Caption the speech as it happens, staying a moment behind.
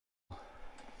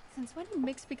Since when did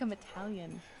Mix become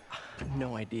Italian?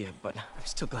 No idea, but I'm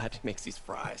still glad he makes these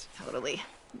fries. Totally.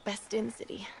 Best in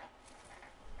city.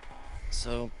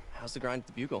 So, how's the grind at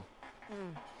the Bugle?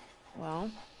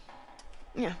 Well,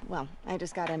 I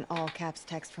just got an all-caps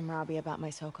text from Robbie about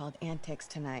my so-called antics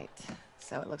tonight.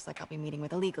 So it looks like I'll be meeting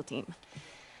with a legal team.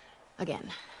 Again.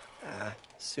 As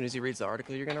soon as he reads the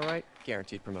article you're gonna write,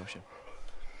 guaranteed promotion.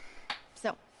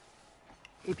 So,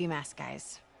 creepy mask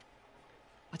guys.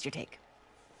 What's your take?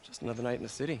 Just another night in the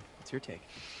city. What's your take?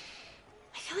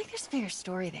 I feel like there's a bigger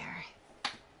story there.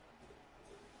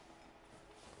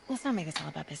 Let's not make this all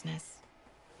about business.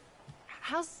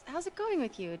 How's it going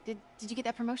with you? Did you get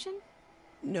that promotion?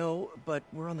 No, but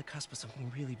we're on the cusp of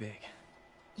something really big.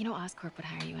 You know Oscorp would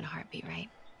hire you in a heartbeat, right?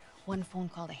 One phone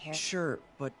call to hair. Sure,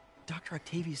 but Dr.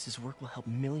 Octavius's work will help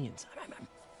millions. I'm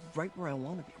right where I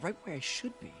want to be, right where I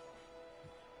should be.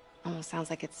 Almost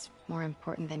sounds like it's more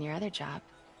important than your other job.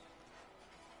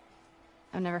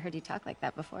 I've never heard you talk like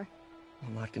that before.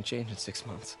 A lot can change in 6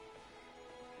 months.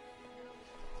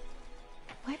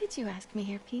 Why did you ask me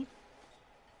here, Pete?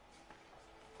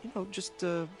 You know, just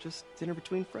dinner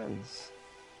between friends.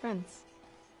 Friends.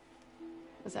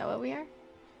 Is that what we are?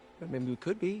 Maybe we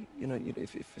could be, you know,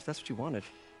 if that's what you wanted.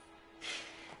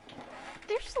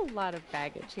 There's a lot of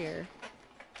baggage here.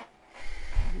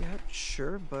 Yeah,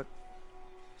 sure, but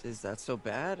is that so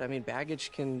bad? I mean,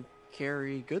 baggage can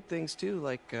carry good things too,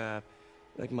 like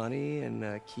money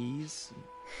and keys,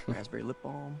 and raspberry lip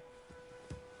balm.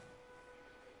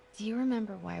 Do you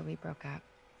remember why we broke up?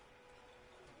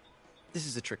 This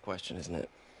is a trick question, isn't it?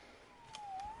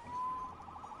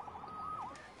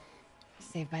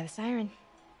 Saved by the siren.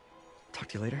 Talk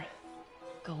to you later.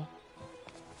 Go.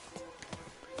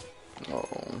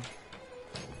 Oh.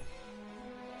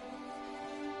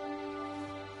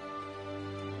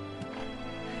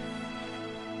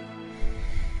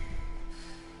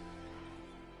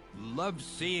 Love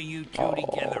seeing you two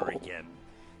together again.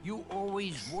 You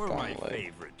always were my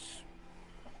favorites.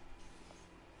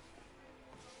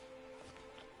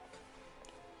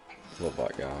 Love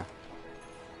that guy.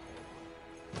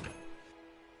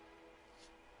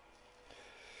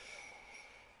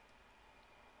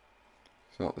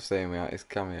 It's not the same without his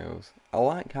cameos. I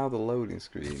like how the loading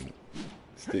screen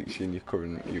sticks you in your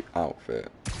current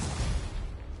outfit.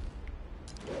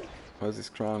 Where's this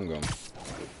crown gone?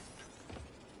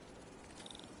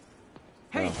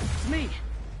 Hey, it's me!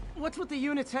 What's with the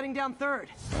units heading down 3rd?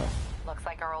 Looks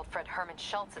like our old friend Herman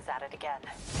Schultz is at it again.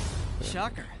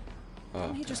 Shocker.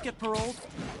 Didn't he just get paroled?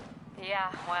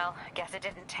 Yeah, well, I guess it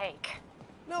didn't take.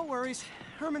 No worries.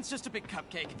 Herman's just a big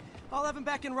cupcake. I'll have him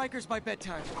back in Rikers by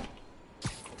bedtime.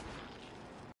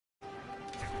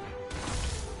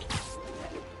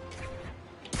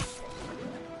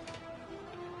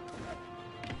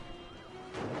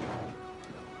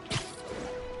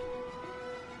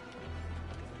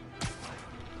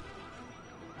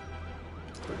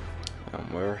 And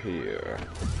we're here.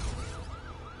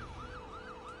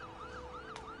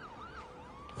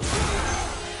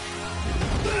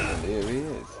 And here he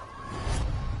is.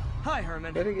 Hi,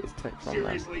 Herman. Where did he get his text from then?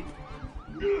 Seriously?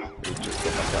 He's just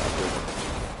got back out of prison.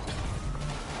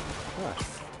 Ah,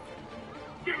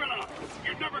 Give it up!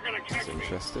 You're never gonna catch that's me!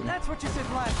 interesting. That's what you said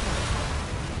last time.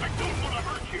 I don't want to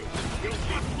hurt you! You'll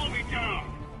just slow me down!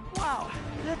 Wow,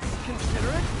 that's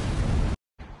considerate.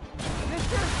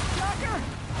 Mister Shocker!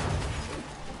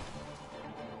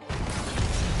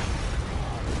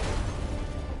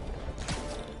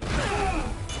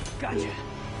 Gotcha.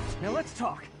 Now let's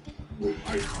talk.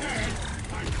 I said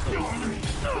I'm done!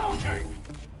 Okay!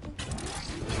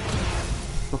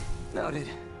 Noted.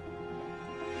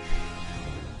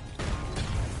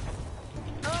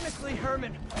 Honestly,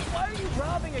 Herman, why are you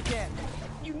robbing again?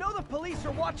 You know the police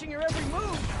are watching your every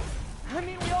move. I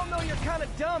mean, we all know you're kind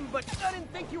of dumb, but I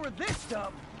didn't think you were this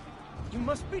dumb. You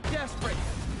must be desperate,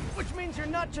 which means you're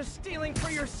not just stealing for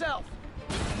yourself.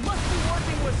 You must be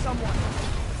working with someone,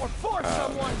 or for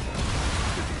someone.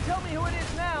 You can tell me who it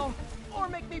is now, or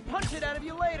make me punch it out of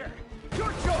you later. Your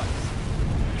choice.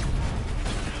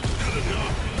 Good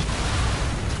enough!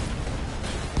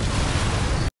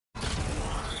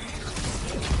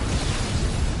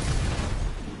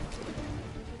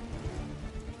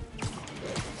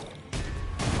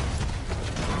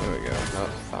 There we go,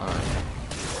 that's fine.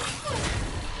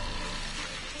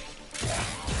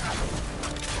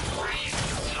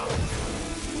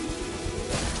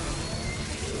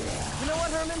 You know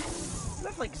what, Herman? You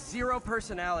have like zero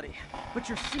personality, but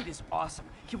your suit is awesome.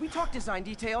 Can we talk design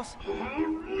details?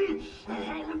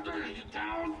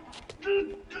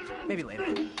 Maybe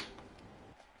later.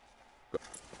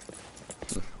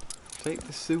 Take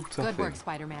the suit off Good work, him.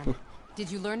 Spider-Man. Did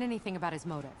you learn anything about his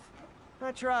motive?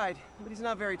 I tried, but he's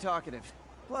not very talkative.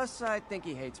 Plus, I think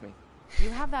he hates me. You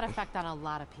have that effect on a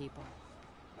lot of people.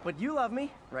 But you love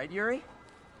me, right, Yuri?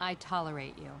 I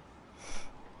tolerate you.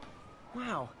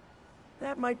 Wow.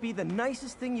 That might be the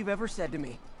nicest thing you've ever said to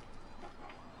me.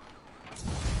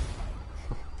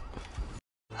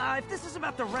 If this is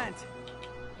about the rent...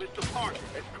 Mr. Parker,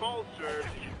 as call serves,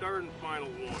 is your third and final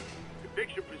warning.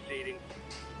 Eviction proceedings.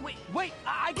 Wait,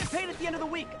 I get paid at the end of the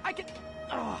week. I can...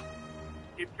 Ugh.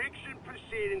 Eviction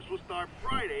proceedings will start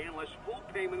Friday unless full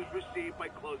payment is received by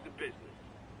close of business.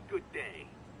 Good day.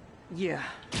 Yeah,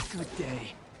 good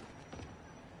day.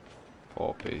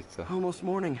 Poor Peter. Almost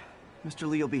morning. Mr.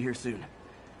 Lee will be here soon.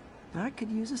 I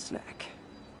could use a snack.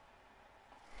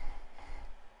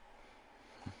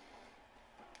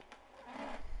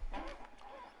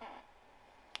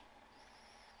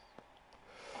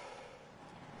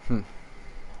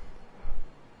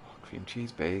 Cream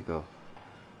cheese bagel.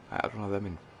 I haven't had them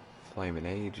in flaming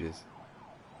ages.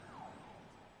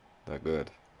 They're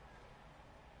good.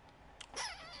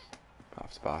 I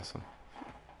have to buy some.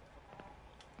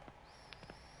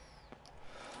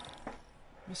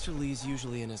 Mr. Lee's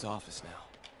usually in his office now.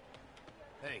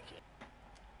 Thank you.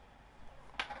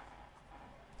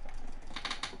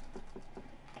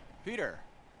 Peter,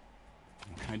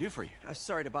 what can I do for you?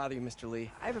 Sorry to bother you, Mr.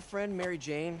 Lee. I have a friend, Mary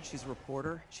Jane. She's a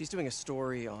reporter. She's doing a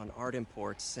story on art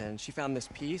imports, and she found this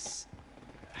piece.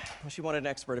 Well, she wanted an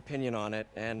expert opinion on it,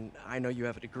 and I know you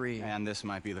have a degree. And this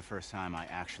might be the first time I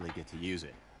actually get to use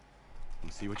it.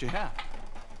 Let's see what you have.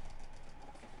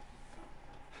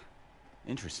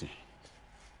 Interesting.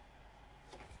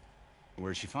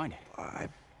 Where did she find it? I'm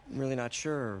really not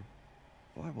sure.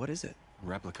 What is it? A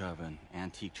replica of an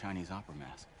antique Chinese opera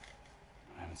mask.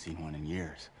 I haven't seen one in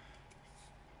years.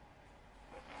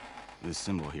 This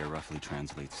symbol here roughly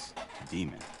translates to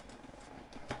demon.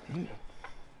 Demon?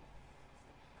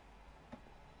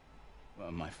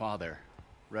 Well, my father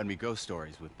read me ghost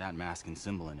stories with that mask and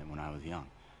symbol in it when I was young.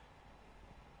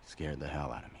 Scared the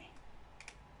hell out of me.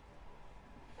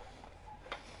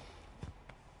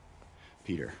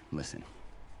 Peter, listen.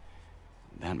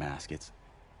 That mask, it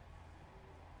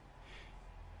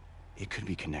could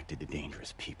be connected to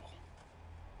dangerous people.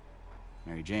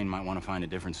 Mary Jane might want to find a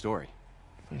different story.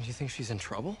 Do you think she's in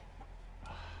trouble?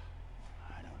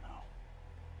 I don't know.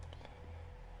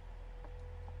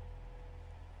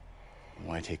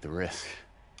 Why take the risk?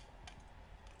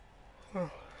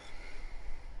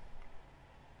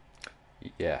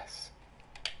 Yes.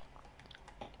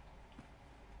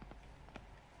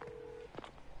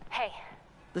 Hey.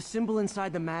 The symbol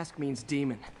inside the mask means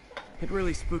demon. It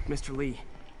really spooked Mr. Lee.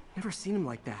 Never seen him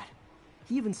like that.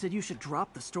 He even said you should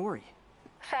drop the story.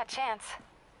 Fat chance.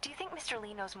 Do you think Mr.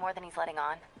 Lee knows more than he's letting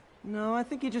on? No, I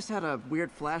think he just had a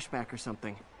weird flashback or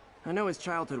something. I know his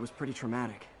childhood was pretty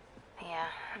traumatic. Yeah,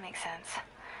 that makes sense.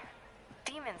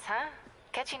 Demons, huh?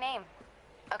 Catchy name.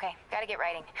 Okay, gotta get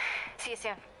writing. See you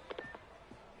soon.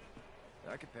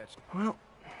 I could patch. Well,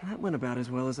 that went about as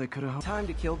well as I could have hoped. Time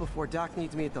to kill before Doc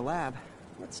needs me at the lab.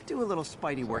 Let's do a little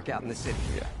Spidey workout in the city.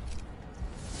 Yeah.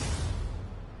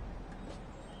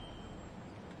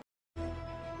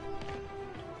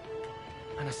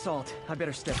 An assault. I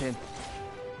better step in.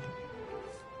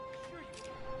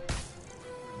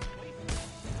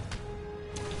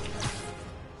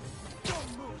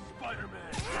 Don't move,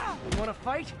 Spider-Man! You wanna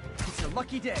fight? It's your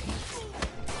lucky day.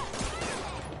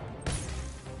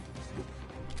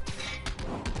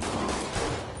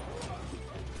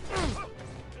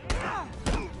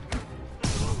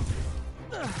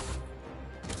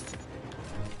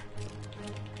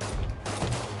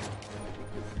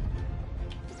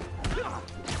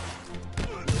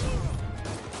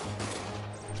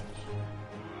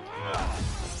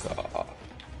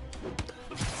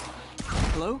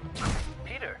 Hello?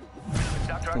 Peter, it's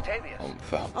Dr. Octavius.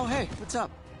 Oh, hey, what's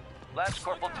up? Lance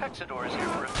Corporal Texador is here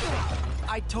for a visit.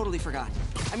 I totally forgot.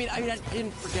 I mean, I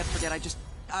didn't forget. I just,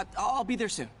 I'll be there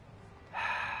soon.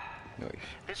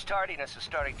 This tardiness is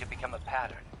starting to become a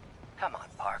pattern. Come on,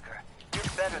 Parker. You're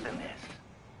better than this.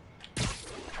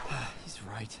 He's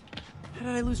right. How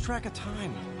did I lose track of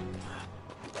time?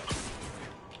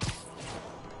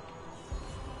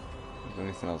 Is there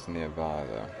anything else nearby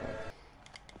there?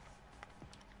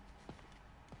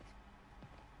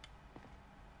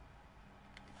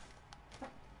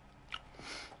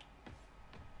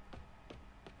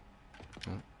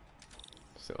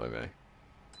 Silly me.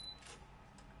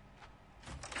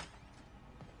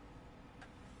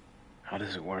 How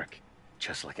does it work?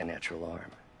 Just like a natural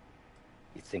arm.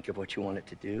 You think of what you want it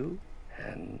to do,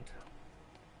 and...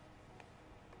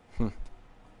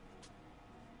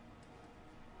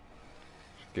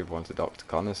 Give one to Dr.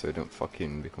 Connor so he don't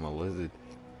fucking become a lizard.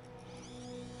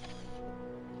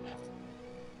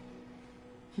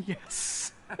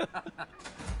 Yes.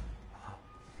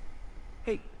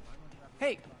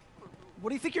 Hey, what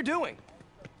do you think you're doing?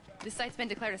 This site's been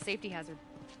declared a safety hazard.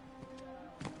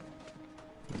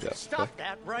 Stop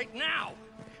that right now!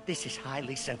 This is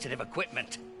highly sensitive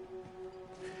equipment.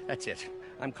 That's it.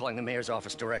 I'm calling the mayor's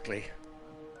office directly.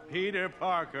 Peter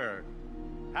Parker,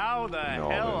 how the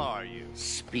hell are you?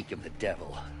 Speak of the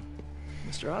devil.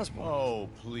 Mr. Osborn. Oh,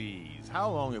 please. How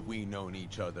long have we known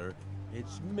each other?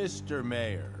 It's Mr.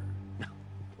 Mayor.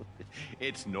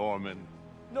 It's Norman.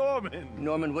 Norman!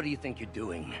 Norman, what do you think you're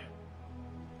doing?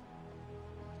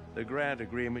 The grant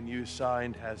agreement you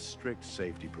signed has strict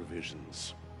safety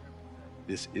provisions.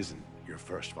 This isn't your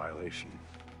first violation.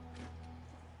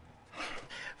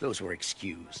 Those were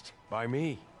excused. By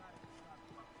me.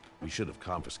 We should have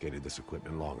confiscated this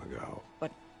equipment long ago.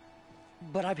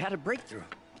 But I've had a breakthrough.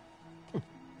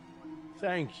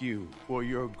 Thank you for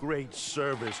your great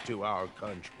service to our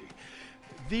country.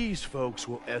 These folks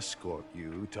will escort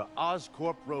you to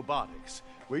Oscorp Robotics,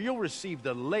 where you'll receive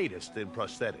the latest in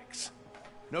prosthetics.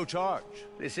 No charge.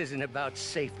 This isn't about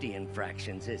safety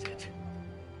infractions, is it?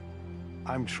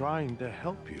 I'm trying to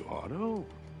help you, Otto.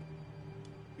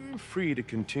 You're free to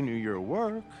continue your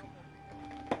work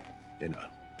in a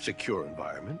secure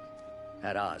environment.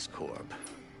 At Oscorp.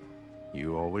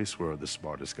 You always were the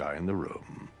smartest guy in the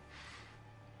room.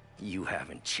 You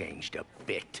haven't changed a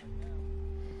bit.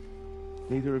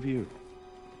 Neither of you.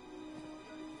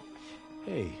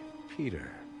 Hey,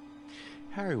 Peter.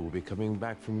 Harry will be coming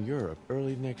back from Europe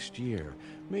early next year.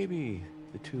 Maybe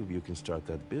the two of you can start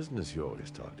that business you always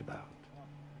talked about.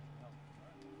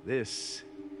 This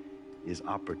is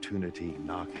opportunity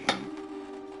knocking.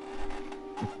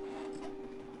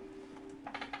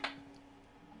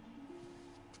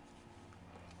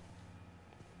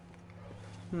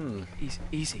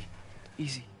 Easy.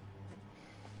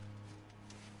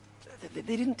 They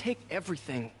didn't take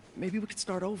everything. Maybe we could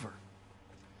start over.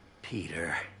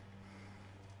 Peter.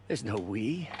 There's no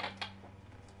we.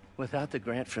 Without the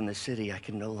grant from the city, I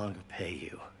can no longer pay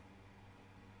you.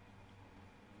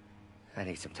 I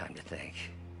need some time to think.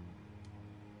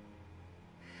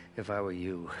 If I were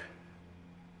you,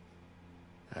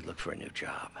 I'd look for a new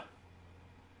job.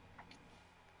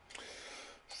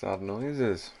 Sad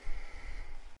noises.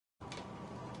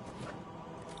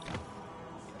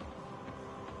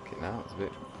 Okay, now it's a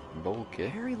bit bulky.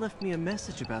 Harry left me a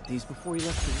message about these before he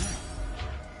left the room.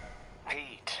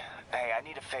 Pete, hey, I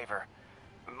need a favor.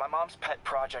 My mom's pet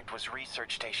project was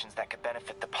research stations that could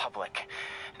benefit the public.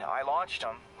 Now, I launched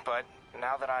them, but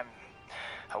now that I'm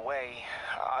away,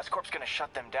 Oscorp's gonna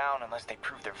shut them down unless they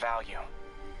prove their value.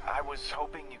 I was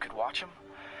hoping you could watch them.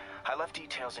 I left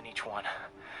details in each one.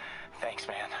 Thanks,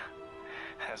 man.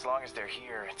 As long as they're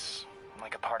here, it's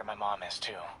like a part of my mom is,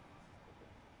 too.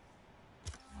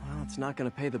 Well, it's not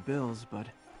gonna pay the bills, but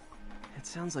it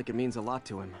sounds like it means a lot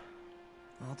to him.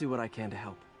 I'll do what I can to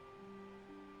help.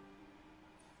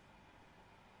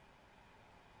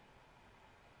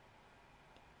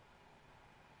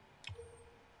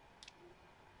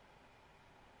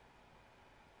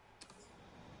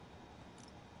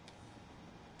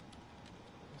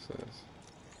 What's this?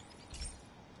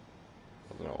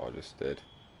 I don't know what I just did.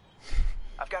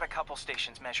 I've got a couple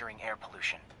stations measuring air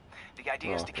pollution. The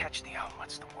idea is to catch the,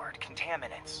 what's the word,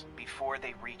 contaminants before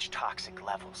they reach toxic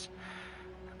levels.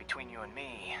 Between you and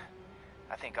me,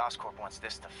 I think Oscorp wants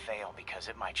this to fail because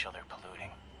it might show they're polluting.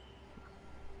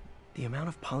 The amount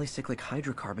of polycyclic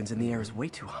hydrocarbons in the air is way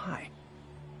too high.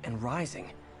 And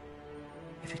rising.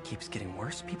 If it keeps getting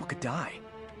worse, people could die.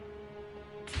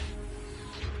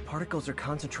 Particles are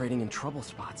concentrating in trouble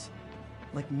spots,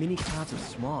 like mini clouds of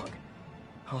smog.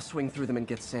 I'll swing through them and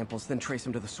get samples, then trace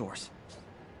them to the source.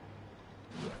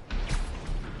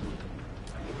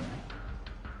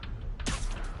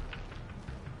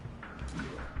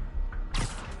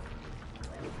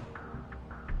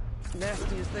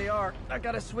 Nasty as they are, I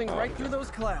gotta swing right through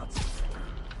those clouds.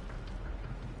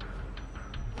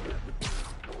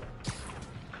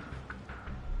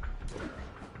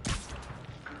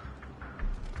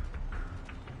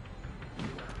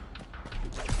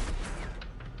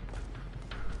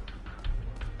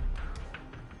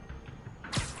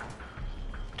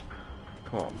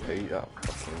 Come on, Pete, that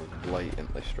fucking was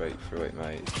blatantly straight through it,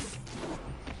 mate.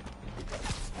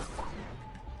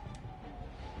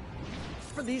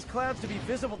 For these clouds to be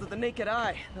visible to the naked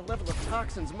eye, the level of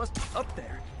toxins must be up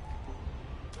there.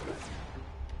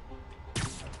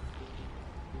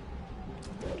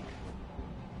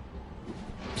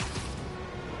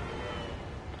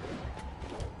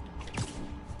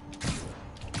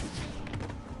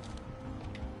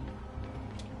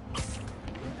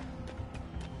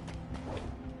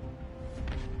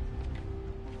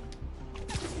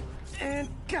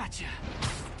 Gotcha.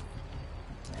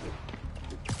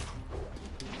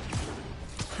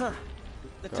 Huh.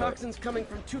 The toxin's coming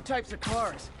from 2 types of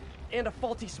cars, and a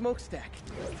faulty smokestack.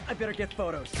 I better get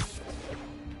photos.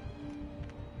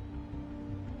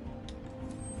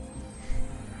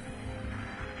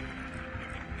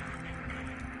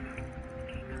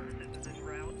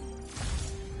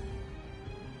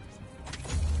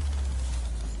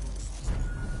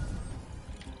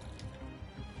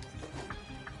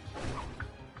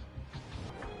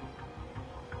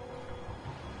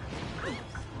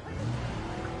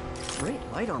 Great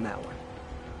light on that one.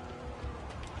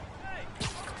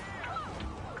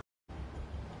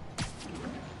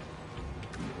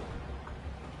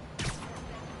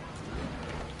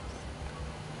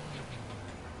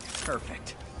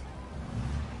 Perfect.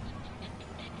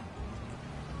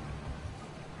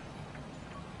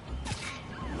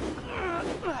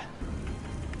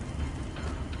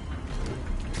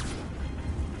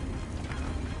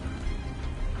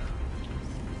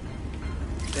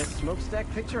 Best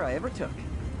smokestack picture I ever took.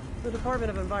 The Department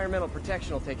of Environmental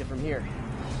Protection will take it from here.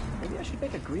 Maybe I should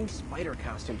make a green spider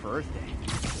costume for Earth Day.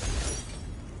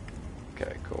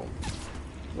 Okay, cool.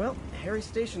 Well, Harry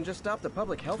Station just stopped a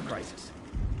public health crisis.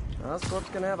 Oscorp's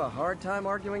gonna have a hard time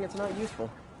arguing it's not useful.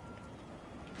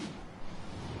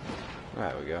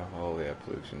 There we go. All the air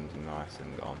pollution's nice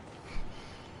and gone.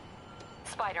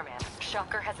 Spider-Man,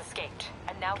 Shocker has escaped,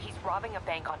 and now he's robbing a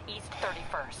bank on East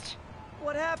 31st.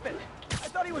 What happened? I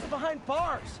thought he was behind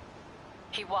bars.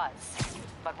 He was,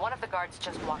 but one of the guards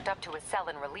just walked up to his cell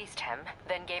and released him,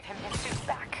 then gave him his suit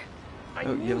back. I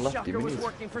knew Shocker was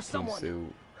working for someone.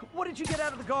 Suit. What did you get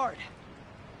out of the guard?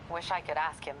 Wish I could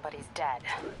ask him, but he's dead.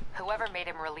 Whoever made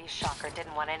him release Shocker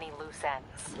didn't want any loose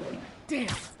ends.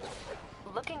 Damn.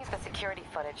 Looking at the security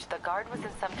footage, the guard was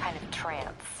in some kind of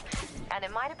trance. And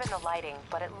it might have been the lighting,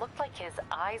 but it looked like his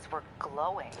eyes were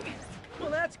glowing. Well,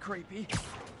 that's creepy.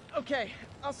 Okay,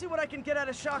 I'll see what I can get out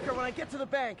of Shocker when I get to the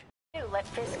bank. You let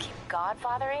Fisk keep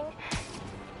godfathering?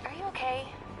 Are you okay?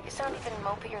 You sound even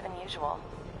mopier than usual.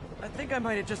 I think I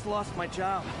might have just lost my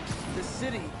job. The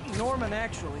city, Norman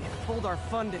actually, pulled our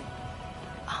funding.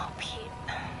 Oh, Pete.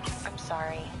 I'm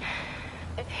sorry.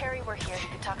 If Harry were here, he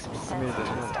could talk some sense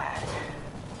into his dad.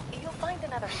 You'll find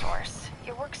another source.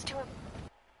 Your work's too...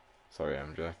 Sorry,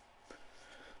 MJ.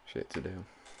 Shit to do.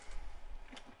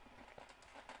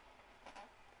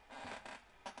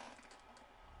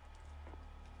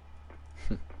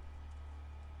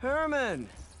 Herman!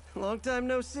 Long time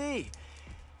no see.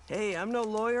 Hey, I'm no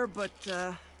lawyer, but,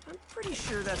 I'm pretty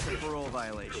sure that's a parole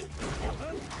violation.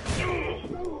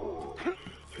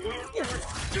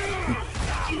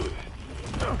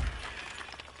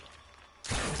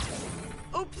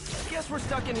 Oops, guess we're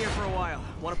stuck in here for a while.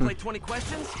 Want to play 20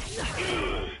 questions?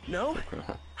 No?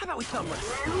 How about we thumb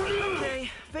wrestle?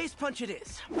 Okay, face punch it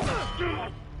is.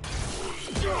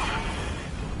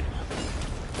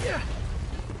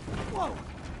 Whoa!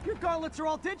 Your gauntlets are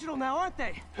all digital now, aren't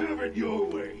they? Have it your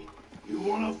way. You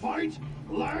wanna fight?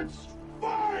 Let's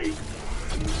fight!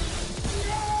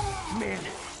 Man,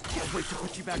 can't wait to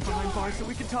put you back behind bars so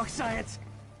we can talk science.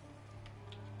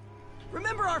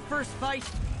 Remember our first fight?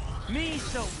 Me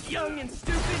so young and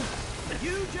stupid,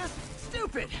 you just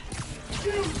stupid.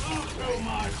 You talk so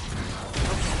much!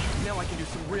 Okay, now I can do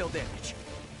some real damage.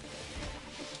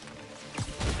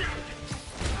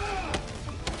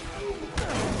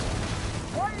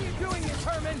 Why are you doing this,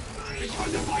 Herman?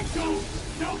 Because if I don't,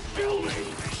 they'll kill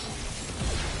me!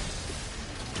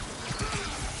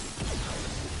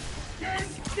 Stand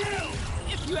still!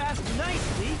 If you ask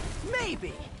nicely,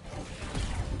 maybe.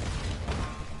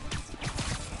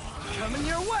 Coming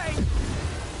your way!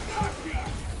 Gotcha!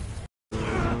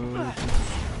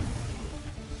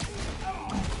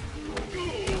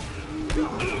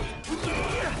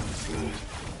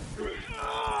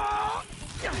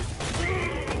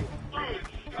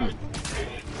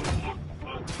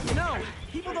 You know,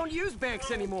 people don't use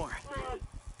banks anymore.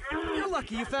 You're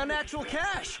lucky you found actual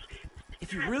cash.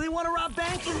 If you really want to rob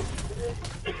banks,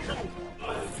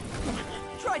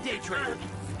 try day trading.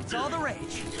 It's all the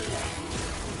rage.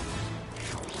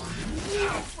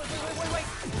 Wait.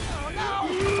 Oh, no!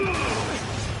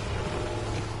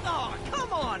 Oh,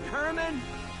 come on, Herman!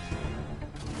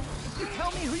 You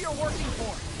tell me who you're working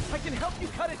for. I can help you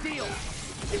cut a deal.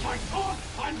 If I talk,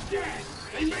 I'm dead!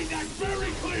 They made that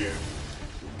very clear!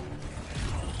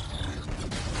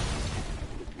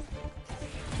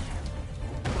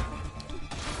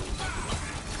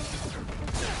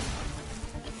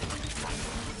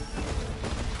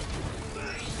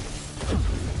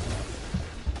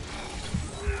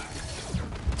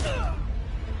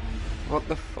 What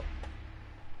the fuck?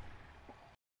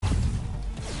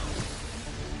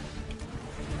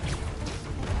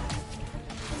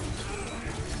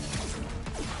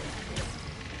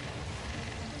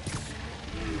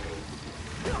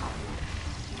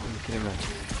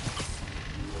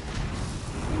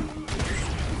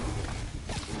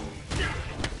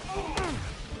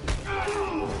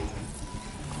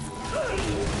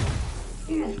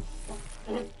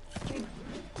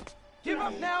 Give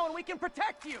up now and we can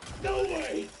protect you! No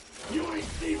way! You ain't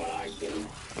see what I do!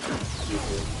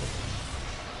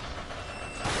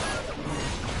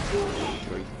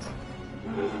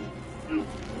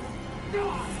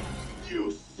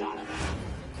 You son of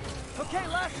a... Okay,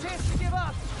 last chance to give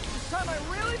up. This time I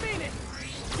really mean it.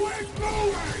 Quit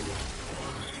moving!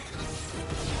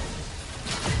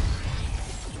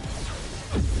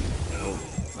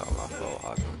 Not my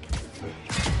fault.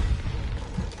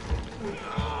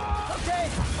 Okay,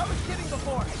 I was kidding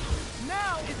before.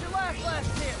 Now is your last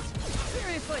chance.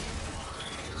 Seriously.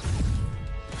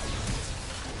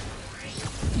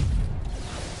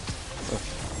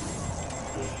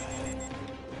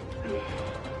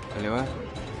 Anyway.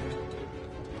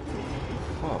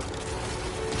 Oh.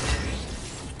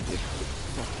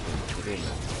 Get in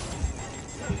there.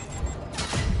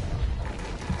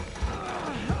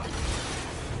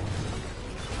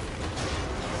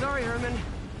 Sorry, Herman.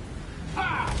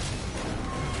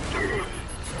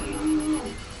 You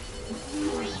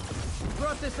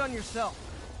brought this on yourself.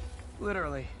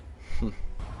 Literally.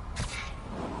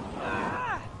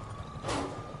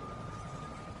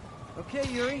 Okay,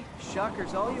 Yuri.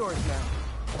 Shocker's all yours now.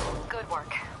 Good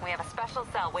work. We have a special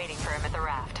cell waiting for him at the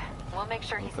raft. We'll make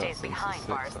sure he stays behind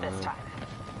bars this time.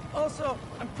 Also,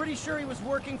 I'm pretty sure he was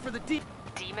working for the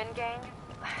Demon Gang?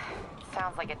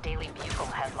 Sounds like a Daily Bugle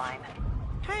headline.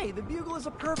 Hey, the Bugle is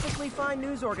a perfectly fine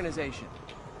news organization.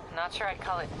 Not sure I'd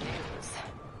call it news.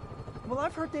 Well,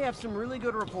 I've heard they have some really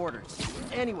good reporters.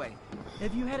 Anyway,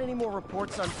 have you had any more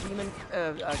reports on demon,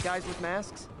 guys with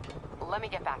masks? Let me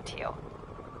get back to you.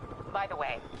 By the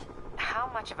way, how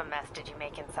much of a mess did you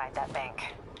make inside that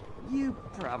bank? You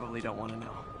probably don't want to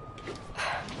know.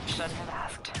 Shouldn't have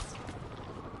asked.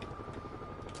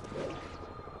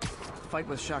 Fight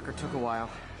with Shocker took a while.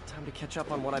 Time to catch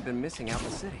up on what I've been missing out in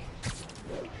the city.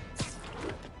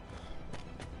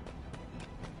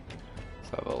 Let's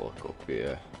have a look up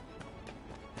here.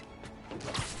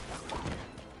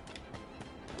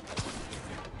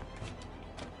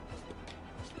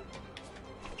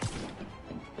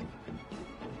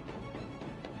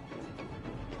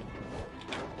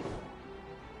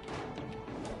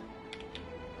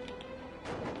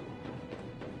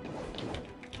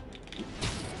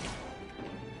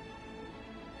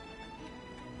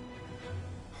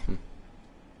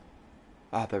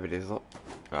 Ah, there it is, look.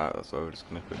 Right, that's where we're just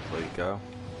gonna quickly go.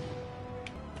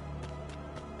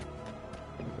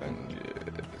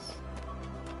 Avengers.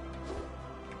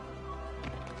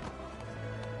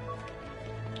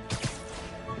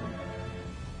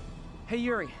 Hey,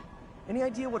 Yuri. Any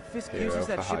idea what Fisk Hero uses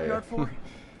that for hire. shipyard for?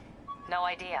 No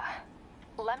idea.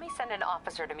 Let me send an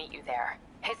officer to meet you there.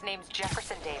 His name's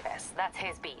Jefferson Davis. That's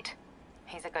his beat.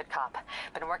 He's a good cop.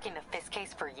 Been working the Fisk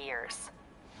case for years.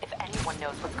 If anyone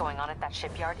knows what's going on at that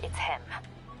shipyard, it's him.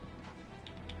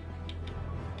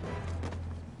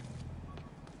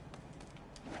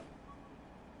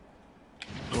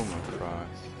 Oh my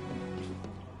Christ.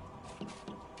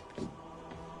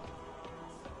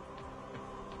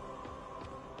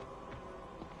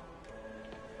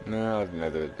 No, I didn't know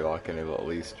there would be like any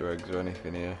little Easter eggs or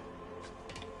anything here.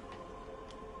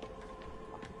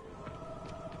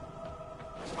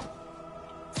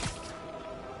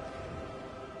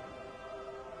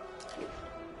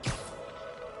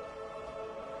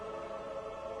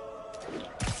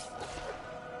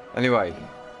 Anyway,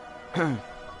 I'm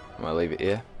gonna leave it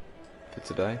here for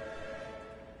today.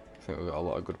 I think we've got a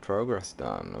lot of good progress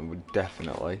done, and we're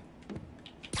definitely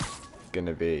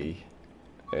gonna be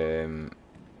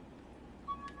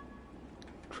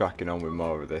cracking on with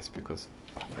more of this because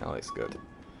fucking hell, it's good.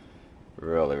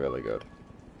 Really, really good.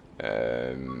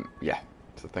 Yeah,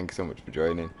 so thank you so much for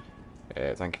joining.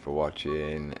 Thank you for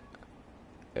watching.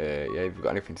 Yeah, if you've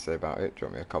got anything to say about it,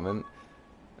 drop me a comment.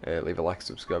 Leave a like,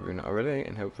 subscribe if you're not already,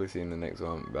 and hopefully see you in the next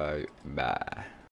one. Bye.